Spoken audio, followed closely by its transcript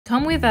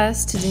Come with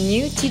us to the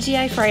new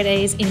TGI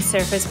Fridays in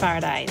Surfers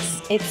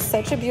Paradise. It's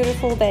such a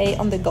beautiful day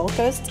on the Gold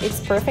Coast, it's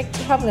perfect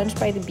to have lunch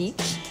by the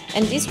beach,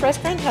 and this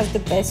restaurant has the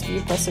best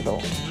view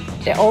possible.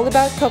 They're all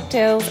about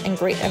cocktails and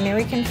great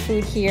American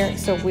food here,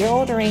 so we're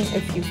ordering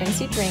a few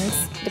fancy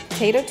drinks, the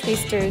potato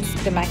twisters,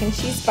 the mac and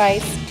cheese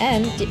bites,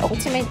 and the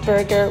ultimate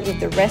burger with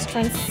the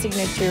restaurant's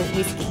signature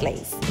whiskey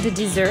glaze. The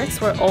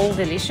desserts were all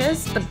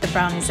delicious, but the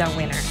brownies are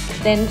winner.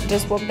 Then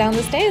just walk down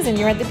the stairs and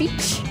you're at the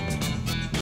beach.